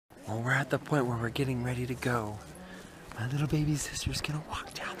Well, we're at the point where we're getting ready to go. My little baby sister's gonna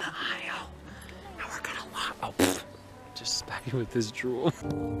walk down the aisle. And we're gonna walk. Oh, pfft. Just smacking with this drool.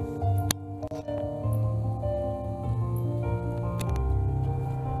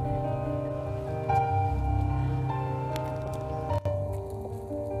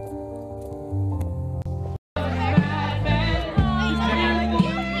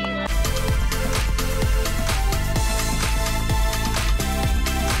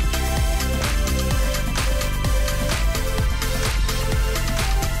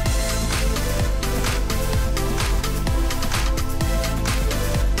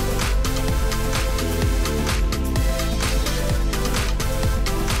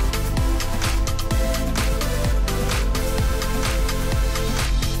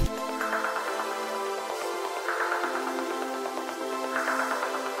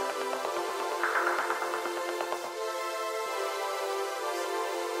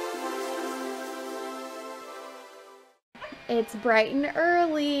 It's bright and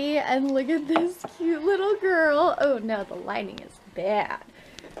early, and look at this cute little girl. Oh no, the lighting is bad.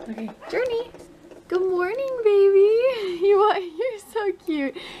 Okay, Journey. Good morning, baby. You're so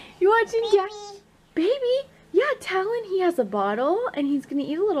cute. You watching Dad? Baby? Yeah, Talon, he has a bottle, and he's gonna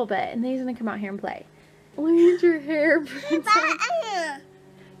eat a little bit, and then he's gonna come out here and play. Look at your hair, princess.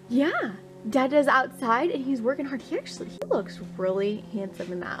 Yeah, Dad is outside, and he's working hard. He looks really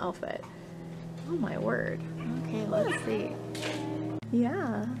handsome in that outfit. Oh my word. Okay, let's see.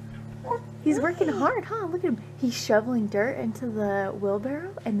 Yeah. He's working hard, huh? Look at him. He's shoveling dirt into the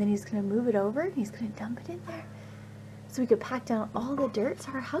wheelbarrow, and then he's going to move it over, and he's going to dump it in there. So we could pack down all the dirt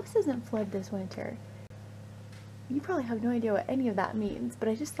so our house doesn't flood this winter. You probably have no idea what any of that means, but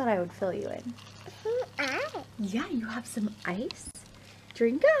I just thought I would fill you in. Yeah, you have some ice.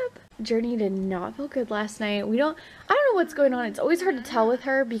 Drink up. Journey did not feel good last night. I don't know what's going on. It's always hard to tell with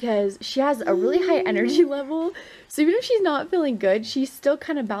her because she has a really high energy level. So even if she's not feeling good, she's still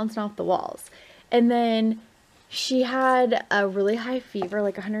kind of bouncing off the walls. And then she had a really high fever,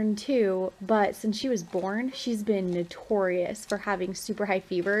 like 102, but since she was born, she's been notorious for having super high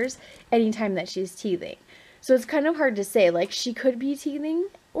fevers anytime that she's teething. So it's kind of hard to say, like she could be teething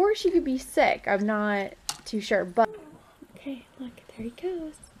or she could be sick. I'm not too sure, but okay, look, there he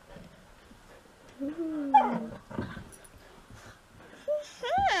goes. Ooh.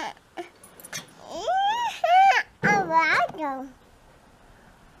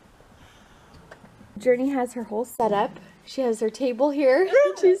 Journey has her whole setup. She has her table here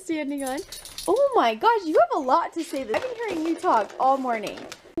she's standing on. Oh my gosh, you have a lot to say. I've been hearing you talk all morning.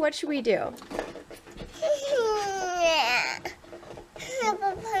 What should we do?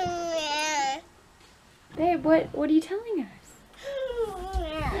 Babe, what are you telling us?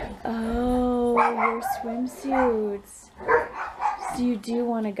 Oh, your swimsuits. So you do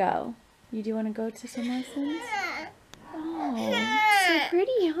want to go? You do want to go to some lessons? Oh, it's so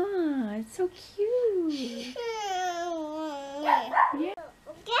pretty, huh? It's so cute. Yeah.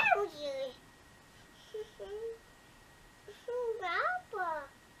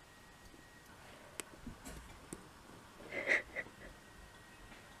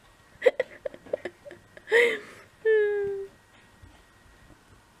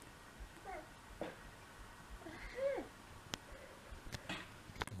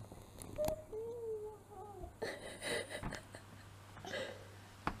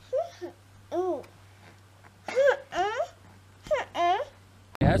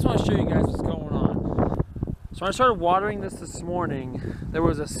 I just want to show you guys what's going on. So when I started watering this morning, there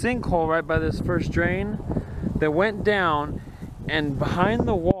was a sinkhole right by this first drain that went down and behind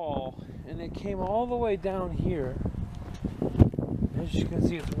the wall, and it came all the way down here. As you can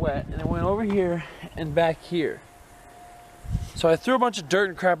see, it's wet, and it went over here and back here. So I threw a bunch of dirt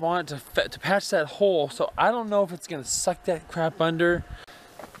and crap on it to patch that hole. So I don't know if it's gonna suck that crap under,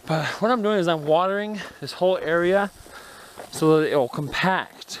 but what I'm doing is I'm watering this whole area so that it will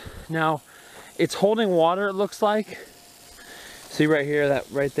compact. Now, it's holding water, it looks like. See right here, that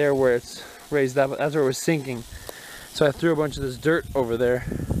right there where it's raised up, that's where it was sinking. So I threw a bunch of this dirt over there,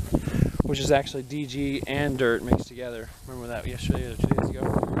 which is actually DG and dirt mixed together. Remember that yesterday or 2 days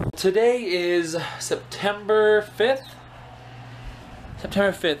ago? Today is September 5th.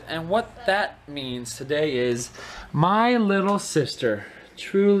 September 5th, and what that means today is my little sister,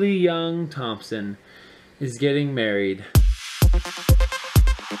 Truly Young Thompson, is getting married.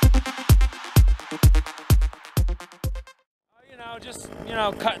 You know, just, you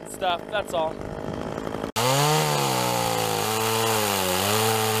know, cutting stuff, that's all.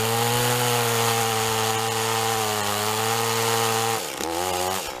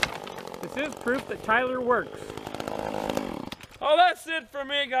 This is proof that Tyler works. Well, that's it for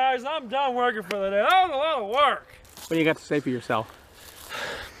me, guys. I'm done working for the day. That was a lot of work. What do you got to say for yourself?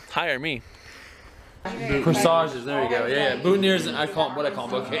 Hire me. Corsages, there you go. Yeah, boutonnieres. I call them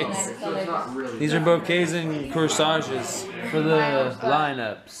bouquets. These are bouquets and corsages for the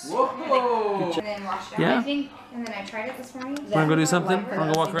lineups. Whoa! And then washed it Yeah. I think, and then I tried it this morning. We're gonna go do something. We're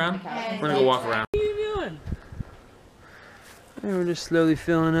gonna go walk around. We're gonna go walk around. What are you doing? And we're just slowly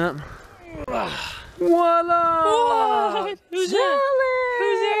filling up. Voila! What? Who's that?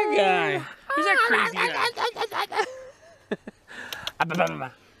 Who's that guy? Who's that crazy guy?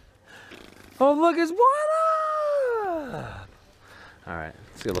 Oh, look, it's voila! All right,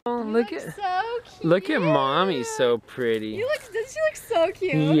 let's go. Oh, look at Mommy's so pretty. Doesn't she look so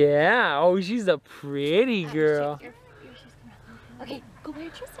cute? Yeah. Oh, she's a pretty girl. Okay, go buy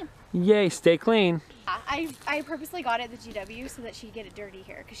Tristan. Yay! Stay clean. I purposely got it at the GW so that she'd get it dirty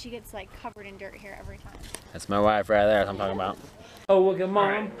here, because she gets like covered in dirt here every time. That's my wife right there. That's what I'm talking about. Oh, look at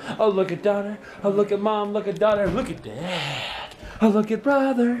Mom. Oh, look at daughter. Oh, look at Mom. Look at daughter. Look at Dad. Oh, look at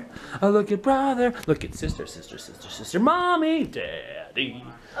brother. Oh, look at brother. Look at sister, sister, sister, sister. Mommy, Daddy.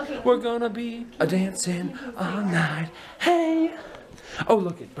 Okay. We're gonna be a dancing all night. Hey. Oh,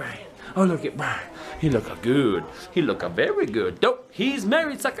 look at Brian. Oh, look at Brian. He look a good. He look a very good. Dope. He's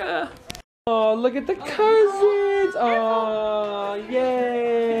married, sucker. Oh, look at the cousins. Oh,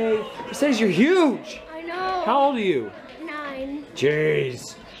 yay. It says you're huge. I know. How old are you? 9.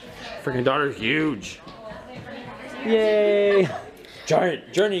 Jeez. Freaking daughter's huge. Yay.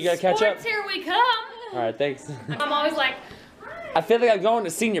 Giant. Journey, you gotta catch up. Here we come. Alright, thanks. I'm always like, I feel like I'm going to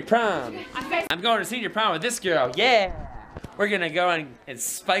senior prom. I'm going to senior prom with this girl. Yeah. We're gonna go and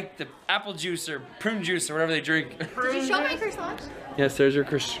spike the apple juice or prune juice or whatever they drink. Did you show my corsage? Yes, there's your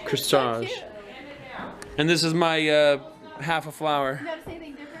corsage. And this is my half a flower. You notice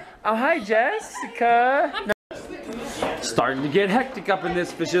anything different? Oh, hi, Jessica. Starting to get hectic up in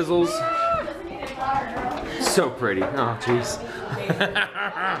this fishizzles. So pretty. Oh, jeez.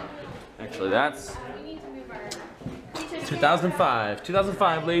 Actually, that's 2005.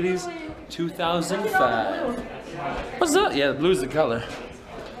 2005, ladies. 2005. What's up? Yeah, the blue's the color.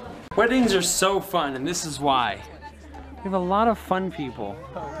 Weddings are so fun, and this is why. We have a lot of fun people.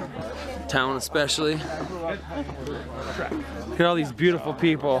 Talon especially. Look at all these beautiful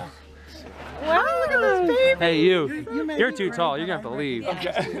people. Wow, look at this baby. Hey, you're too tall. You're gonna have to leave.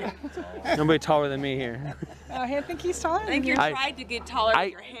 Okay. Nobody taller than me here. I think he's taller. I think you're trying to get taller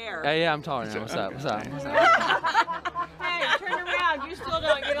with your hair. Yeah, I'm taller now. What's up? What's up? Hey, turn around. You still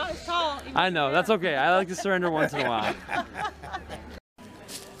don't get as tall. I know, that's okay. I like to surrender once in a while.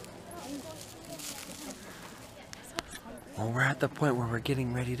 Well, we're at the point where we're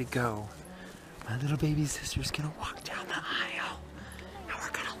getting ready to go. My little baby sister's gonna walk down the aisle. And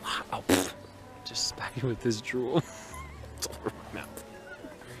we're gonna walk. Oh, pfft. Just smacking with this drool. It's all over my mouth.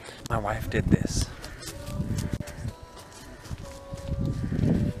 My wife did this.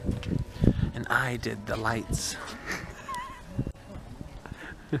 And I did the lights.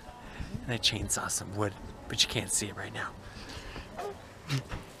 And I chainsaw some wood, but you can't see it right now.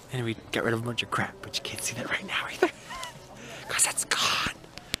 And we got rid of a bunch of crap, but you can't see that right now either. Because it's gone.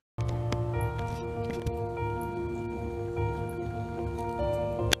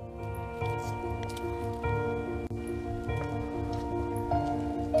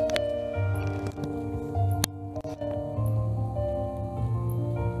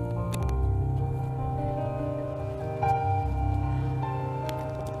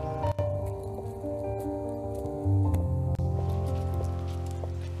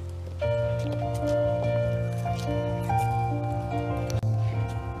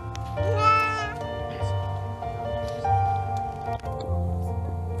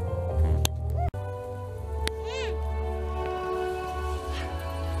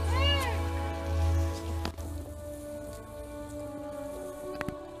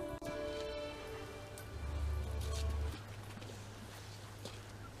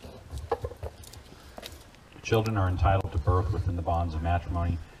 Children are entitled to birth within the bonds of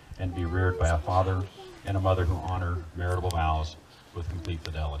matrimony and be reared by a father and a mother who honor marital vows with complete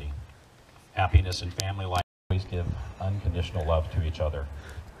fidelity. Happiness in family life always give unconditional love to each other.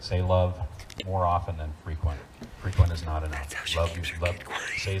 Say love more often than frequent. Frequent is not enough.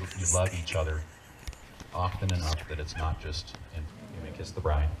 Say you love each other often enough that it's not just, and you may kiss the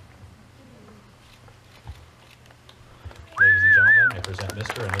bride. Ladies and gentlemen, I present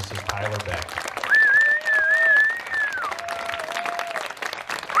Mr. and Mrs. Tyler Beck.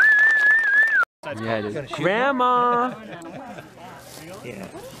 Yeah, it is. Grandma! Yeah.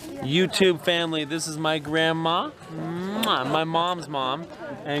 YouTube family, this is my grandma. my mom's mom,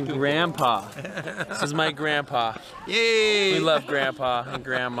 and Grandpa. This is my grandpa. Yay! We love Grandpa and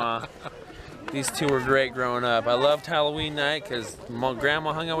Grandma. These two were great growing up. I loved Halloween night because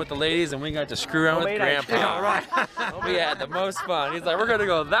Grandma hung out with the ladies and we got to screw around with Grandpa. Yeah, right. We had the most fun. He's like, we're gonna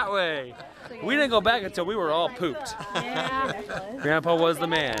go that way. We didn't go back until we were all pooped. Grandpa was the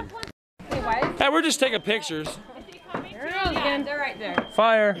man. Hey, we're just taking pictures. They're right there.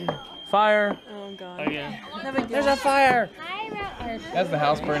 Fire. Fire. Oh god. Okay. There's a fire. As the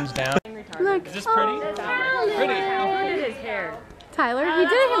house burns down. Look. Is this pretty? Pretty. Who did his hair? Tyler, he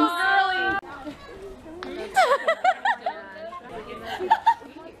did it himself.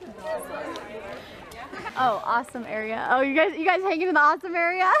 Oh, awesome area. Oh, you guys hanging in the awesome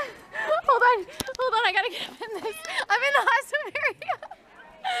area? Hold on, I gotta get up in this. I'm in the awesome area.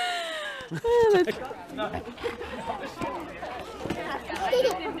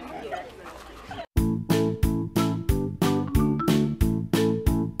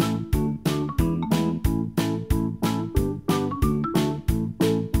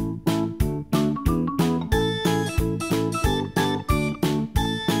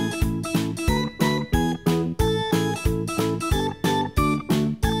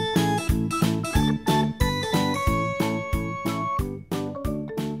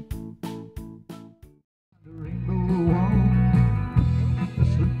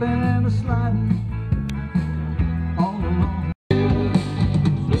 And a sliding all along.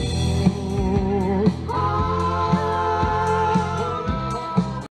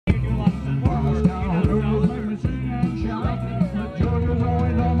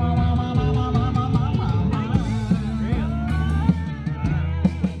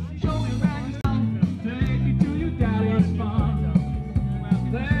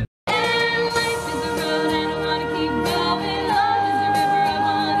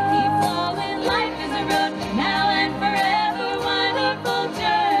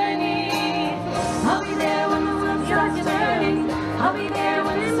 I'll be there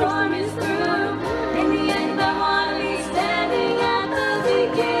when the storm is through. In the end, I want to be standing at the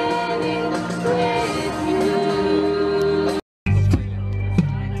beginning with you.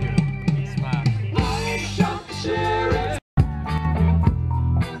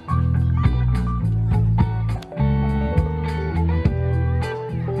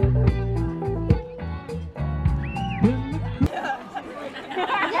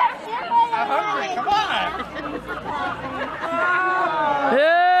 I'm hungry, come on!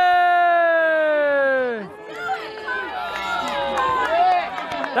 Hey!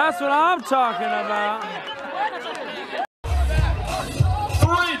 That's what I'm talking about.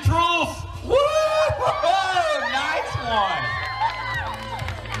 3 trolls! Woo! Nice one!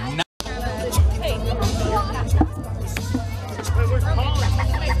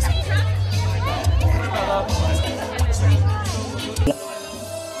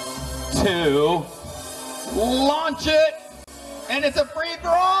 2, launch it, and it's a free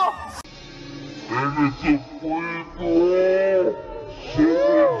throw. In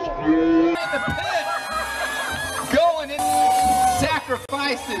the pit, going in,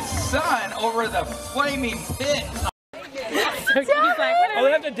 sacrifice his son over the flaming pit. Oh,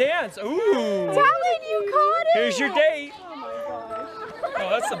 they have to dance. Ooh. Talon, you caught it! Here's your date. Oh,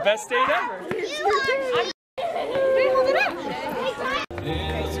 that's the best date ever. Hold it up.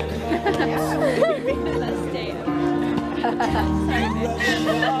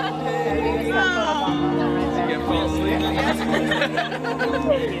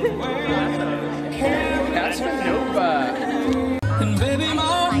 That's from Nova. And baby,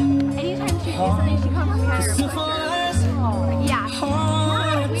 Anytime she sees something, she comes behind her. Yeah.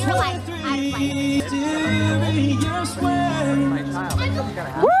 We were like,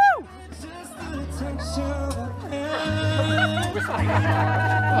 Woo!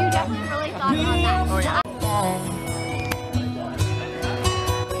 You definitely really thought about that. Oh, yeah.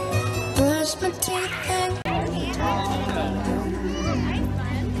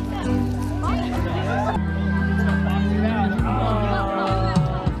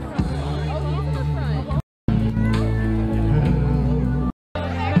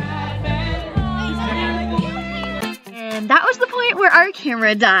 And that was the point where our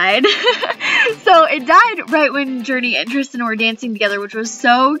camera died. So it died right when Journey and Tristan were dancing together, which was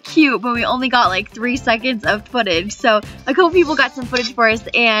so cute, but we only got like 3 seconds of footage. So a couple people got some footage for us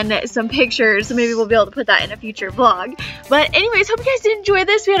and some pictures, so maybe we'll be able to put that in a future vlog. But anyways, hope you guys did enjoy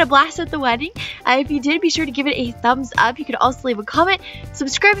this. We had a blast at the wedding. If you did, be sure to give it a thumbs up. You could also leave a comment,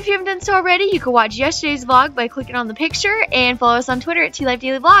 subscribe if you haven't done so already. You can watch yesterday's vlog by clicking on the picture, and follow us on Twitter at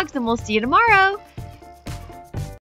TLifeDailyVlogs, and we'll see you tomorrow.